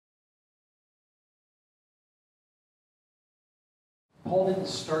Paul didn't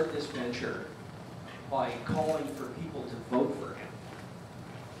start this venture by calling for people to vote for him.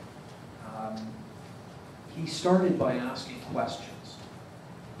 He started by asking questions,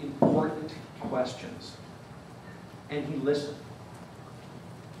 important questions, and he listened.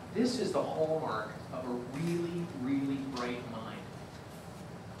 This is the hallmark of a really, really bright mind.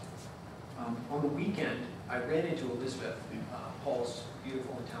 On the weekend, I ran into Elizabeth, Paul's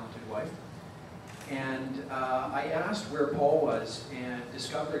beautiful and talented wife, and I asked where Paul was and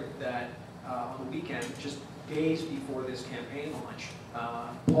discovered that on the weekend, just days before this campaign launch,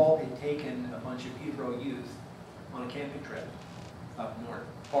 Paul had taken a bunch of Peterborough youth on a camping trip up north,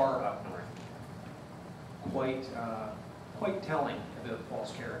 far up north. Quite telling about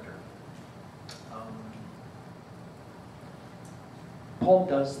Paul's character. Paul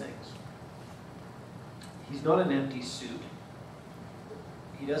does things. He's not an empty suit.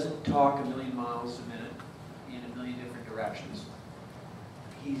 He doesn't talk a million miles a minute in a million different directions.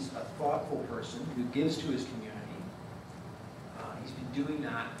 He's a thoughtful person who gives to his community. He's been doing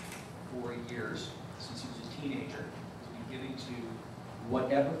that for years, since he was a teenager. He's been giving to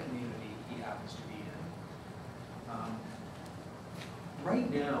whatever community he happens to be in.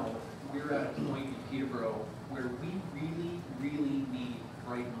 Right now, we're at a point in Peterborough where we really, really need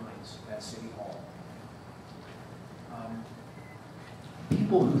bright minds at City Hall.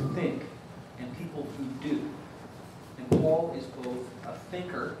 People who think and people who do. And Paul is both a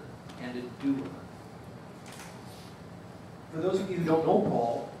thinker and a doer. For those of you who don't know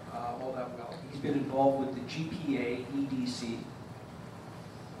Paul all that well, he's been involved with the GPA EDC. He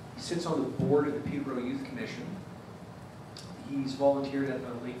sits on the board of the Peterborough Youth Commission. He's volunteered at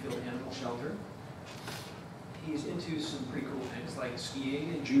the Lakefield Animal Shelter. He's into some pretty cool things like skiing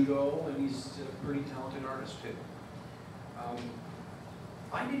and judo, and he's a pretty talented artist too.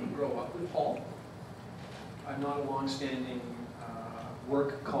 I didn't grow up with Paul. I'm not a long-standing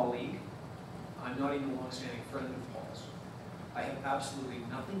work colleague. I'm not even a long-standing friend of Paul's. I have absolutely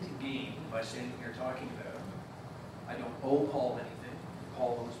nothing to gain by standing here talking about him. I don't owe Paul anything.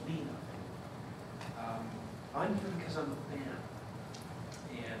 Paul owes me nothing. I'm here because I'm a fan.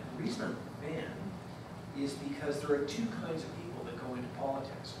 And the reason I'm a fan is because there are two kinds of people that go into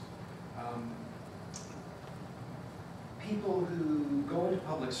politics. People who go into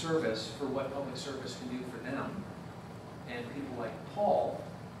public service for what public service can do for them, and people like Paul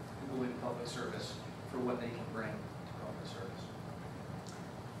who go into public service for what they can bring to public service.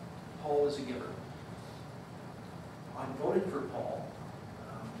 Paul is a giver. I'm voting for Paul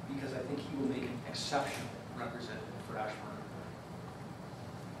because I think he will make an exceptional representative for Ashburn.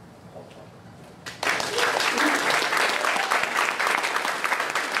 Paul.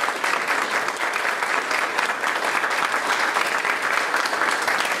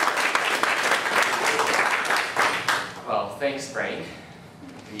 Thanks, Frank.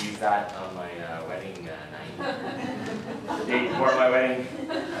 We used that on my wedding night, the day before my wedding.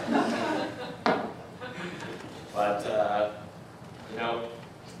 But, you know,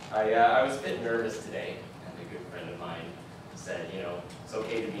 I was a bit nervous today, and a good friend of mine said, you know, it's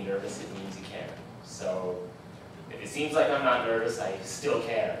okay to be nervous, it means you care. So, if it seems like I'm not nervous, I still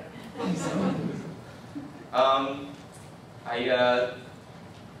care. So, I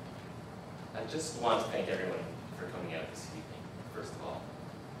just want to thank everyone for coming out this evening, first of all.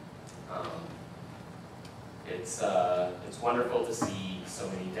 It's wonderful to see so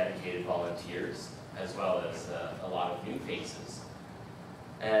many dedicated volunteers, as well as a lot of new faces.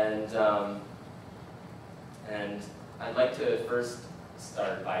 And I'd like to first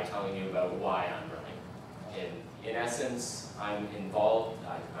start by telling you about why I'm running. In essence, I'm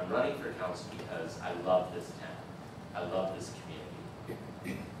running for council because I love this town. I love this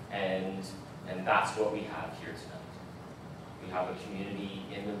community. And that's what we have here tonight. We have a community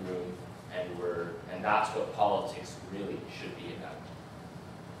in the room, and that's what politics really should be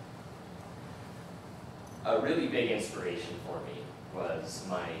about. A really big inspiration for me was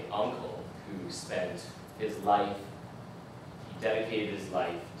my uncle, who spent his life, he dedicated his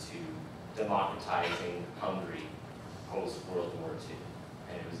life to democratizing Hungary post-World War II.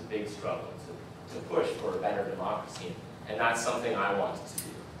 And it was a big struggle to push for a better democracy, and that's something I wanted to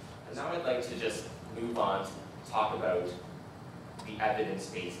do. And now I'd like to just move on to talk about the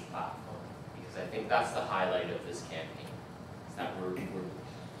evidence-based platform, because I think that's the highlight of this campaign. Is that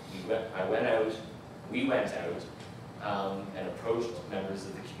we went out and approached members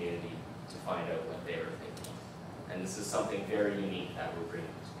of the community to find out what they were thinking. And this is something very unique that we're bringing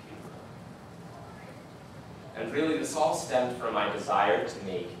to Peterborough. And really, this all stemmed from my desire to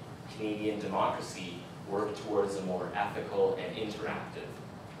make Canadian democracy work towards a more ethical and interactive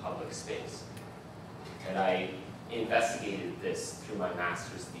public space. And investigated this through my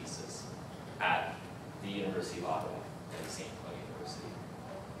master's thesis at the University of Ottawa and St. Paul University.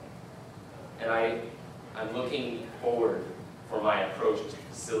 And I'm looking forward for my approach to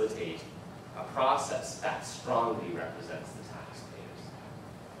facilitate a process that strongly represents the taxpayers.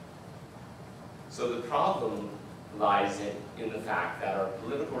 So the problem lies in the fact that our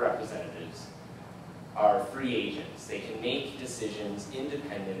political representatives are free agents. They can make decisions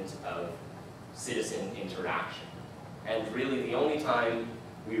independent of citizen interaction. And really the only time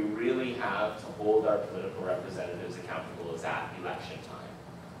we really have to hold our political representatives accountable is at election time.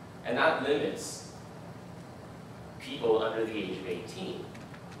 And that limits people under the age of 18.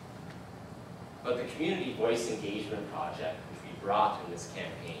 But the Community Voice Engagement Project, which we brought in this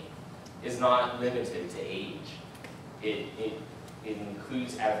campaign, is not limited to age. It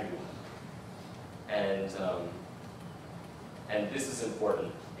includes everyone. And this is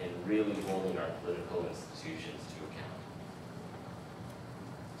important in really holding our political institutions to account.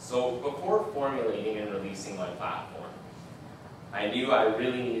 So before formulating and releasing my platform, I knew I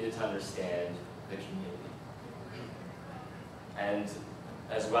really needed to understand the community, and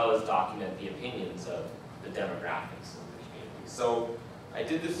as well as document the opinions of the demographics of the community. So I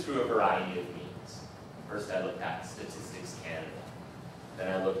did this through a variety of means. First I looked at Statistics Canada. Then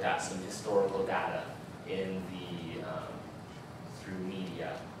I looked at some historical data in the through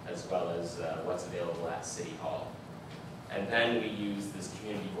media, as well as what's available at City Hall. And then we used this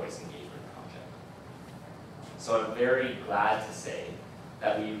Community Voice Engagement Project. So I'm very glad to say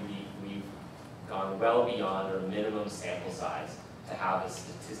that we've gone well beyond our minimum sample size to have a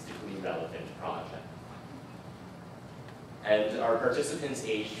statistically relevant project. And our participants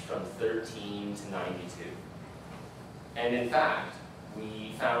aged from 13 to 92. And in fact,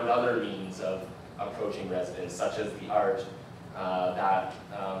 we found other means of approaching residents, such as the art that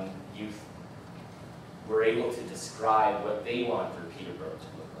youth were able to describe what they want for Peterborough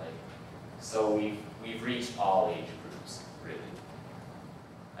to look like. So we've reached all age groups, really.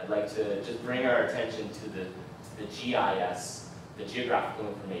 I'd like to just bring our attention to the GIS, the Geographical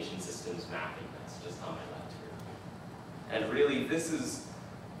Information Systems mapping that's just on my left here. And really, this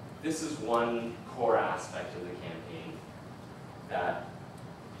is one core aspect of the campaign that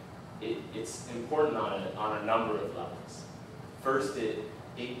it's important on a number of levels. First,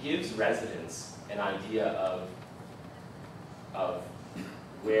 it gives residents an idea of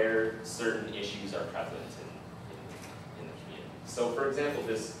where certain issues are prevalent in the community. So for example,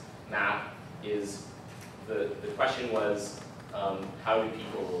 this map is, the question was, how do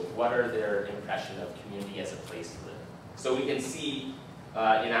people, what are their impression of community as a place to live? So we can see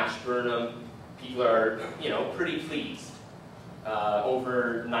in Ashburnham, people are, pretty pleased.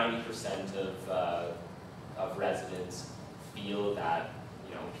 Over 90% of residents feel that,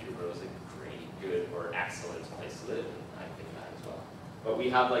 Peterborough is a great, good, or excellent place to live, and I think that as well. But we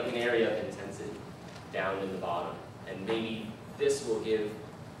have like an area of intensity down in the bottom, and maybe this will give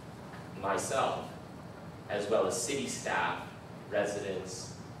myself, as well as city staff,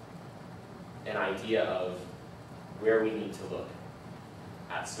 residents, an idea of where we need to look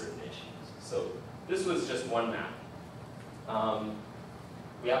at certain issues. So this was just one map.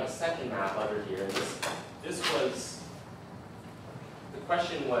 We have a second map under here, and this was, the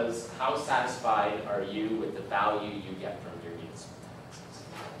question was, how satisfied are you with the value you get from your municipal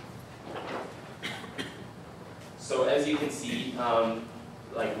taxes? So as you can see,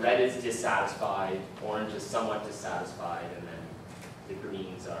 like red is dissatisfied, orange is somewhat dissatisfied, and then the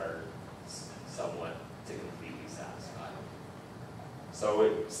greens are somewhat to completely satisfied. So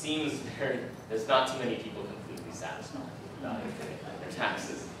it seems there's not too many people completely satisfied with the value of their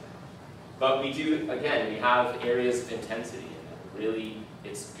taxes. But we do, again, we have areas of intensity, and really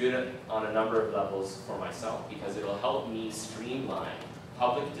it's good on a number of levels for myself because it'll help me streamline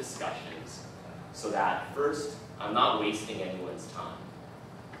public discussions so that first, I'm not wasting anyone's time.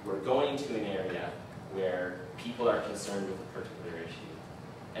 We're going to an area where people are concerned with a particular issue.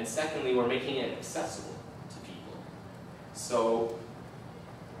 And secondly, we're making it accessible to people. So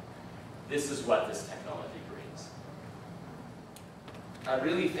this is what this technology brings. I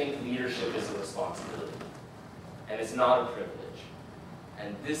really think leadership is a responsibility, and it's not a privilege.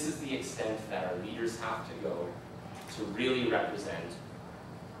 And this is the extent that our leaders have to go to really represent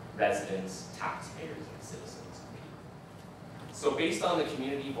residents, taxpayers, and citizens. So based on the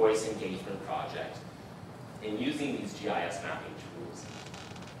Community Voice Engagement Project, in using these GIS mapping tools,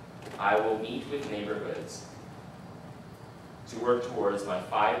 I will meet with neighborhoods to work towards my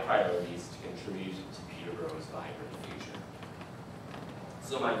 5 priorities to contribute to Peterborough's vibrant future.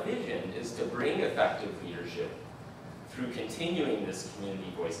 So my vision is to bring effective leadership through continuing this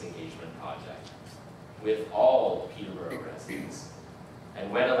Community Voice Engagement Project with all Peterborough residents,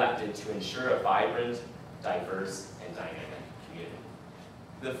 and when elected, to ensure a vibrant, diverse, and dynamic community.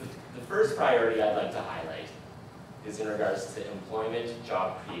 The first priority I'd like to highlight is in regards to employment,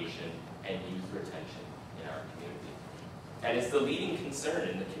 job creation, and youth retention in our community. And it's the leading concern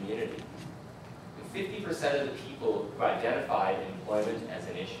in the community. 50% of the people who identified employment as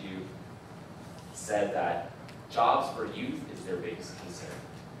an issue said that jobs for youth is their biggest concern,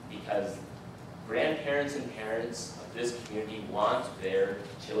 because grandparents and parents of this community want their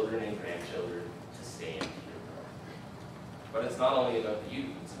children and grandchildren to stay in Peterborough. But it's not only about the youth,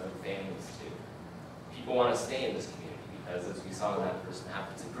 it's about families too. People want to stay in this community because, as we saw in that first map,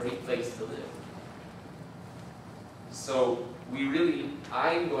 it's a great place to live. So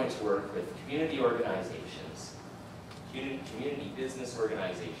I'm going to work with community organizations, community business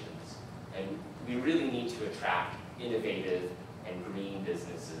organizations, and we really need to attract innovative and green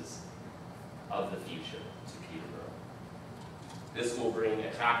businesses of the future to Peterborough. This will bring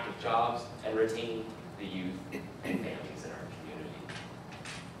attractive jobs and retain the youth and families in our community.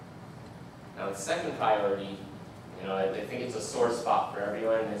 Now, the second priority, I think it's a sore spot for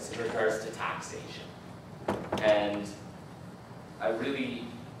everyone, and it's in regards to taxation. And I really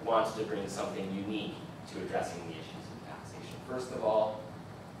wanted to bring something unique to addressing the issues of taxation. First of all,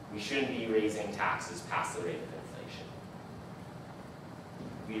 we shouldn't be raising taxes past the rate of inflation.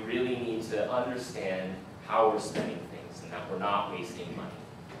 We really need to understand how we're spending things and that we're not wasting money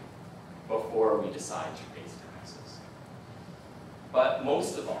before we decide to raise taxes. But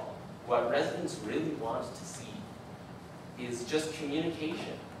most of all, what residents really want to see is just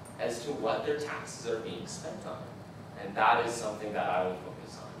communication as to what their taxes are being spent on. And that is something that I will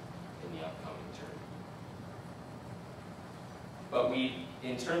focus on in the upcoming term. But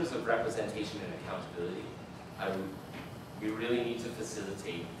in terms of representation and accountability, we really need to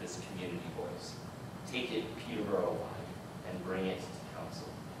facilitate this community voice, take it Peterborough-wide, and bring it to council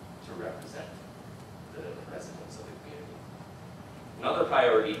to represent the residents of the community. Another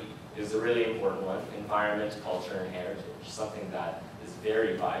priority is a really important one: environment, culture, and heritage, something that is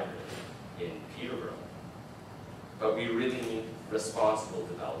very vibrant in Peterborough. But we really need responsible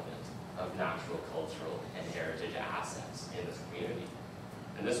development of natural, cultural, and heritage assets in this community.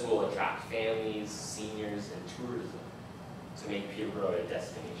 And this will attract families, seniors, and tourism to make Peterborough a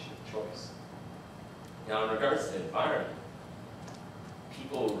destination of choice. Now, in regards to the environment,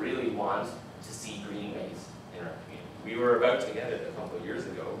 people really want to see green waste in our community. We were about to get it a couple of years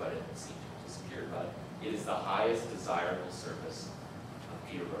ago, but it seemed to disappear. But it is the highest desirable service of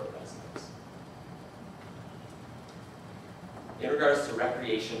Peterborough residents. In regards to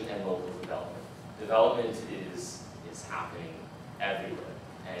recreation and local development, development is happening everywhere,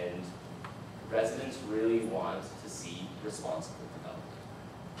 and residents really want to see responsible development.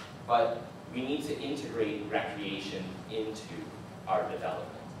 But we need to integrate recreation into our development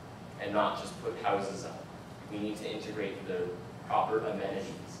and not just put houses up. We need to integrate the proper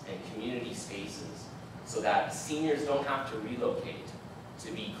amenities and community spaces so that seniors don't have to relocate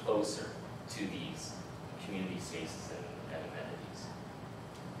to be closer to these community spaces and amenities.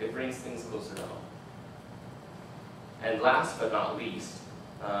 It brings things closer to home. And last but not least,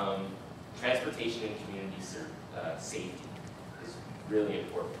 transportation and community safety is really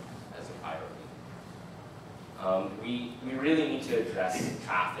important as a priority. We really need to address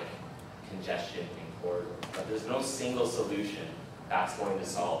traffic congestion in corridors, but there's no single solution that's going to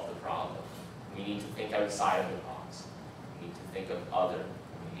solve the problem. We need to think outside of the box. We need to think of other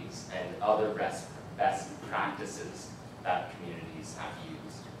communities and other best practices that communities have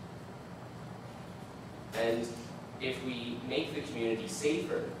used. And if we make the community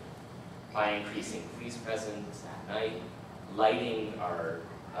safer by increasing police presence at night, lighting our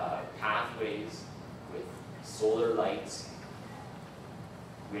pathways with solar lights,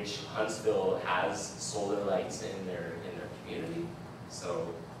 which Huntsville has solar lights in their community.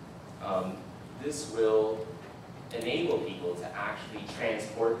 So this will enable people to actually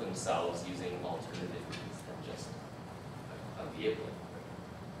transport themselves using alternative means than just a vehicle.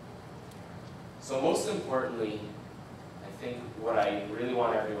 So most importantly, I think what I really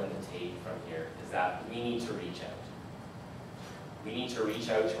want everyone to take from here is that we need to reach out. We need to reach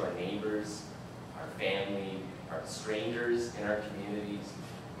out to our neighbors, our family, our strangers in our communities.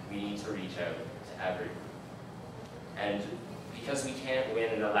 We need to reach out to everyone. And because we can't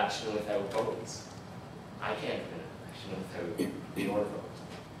win an election without votes, I can't win an election without your vote.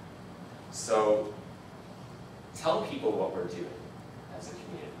 So tell people what we're doing as a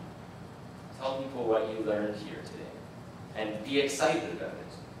community. Tell people what you learned here today. And be excited about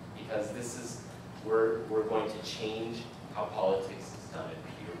it, because we're going to change how politics is done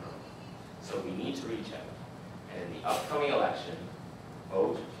in Peterborough. So we need to reach out. And in the upcoming election,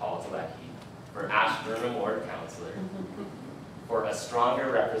 vote Paul Teleki for Ashburn Ward Councillor for a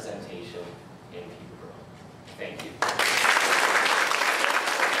stronger representation in Peterborough. Thank you.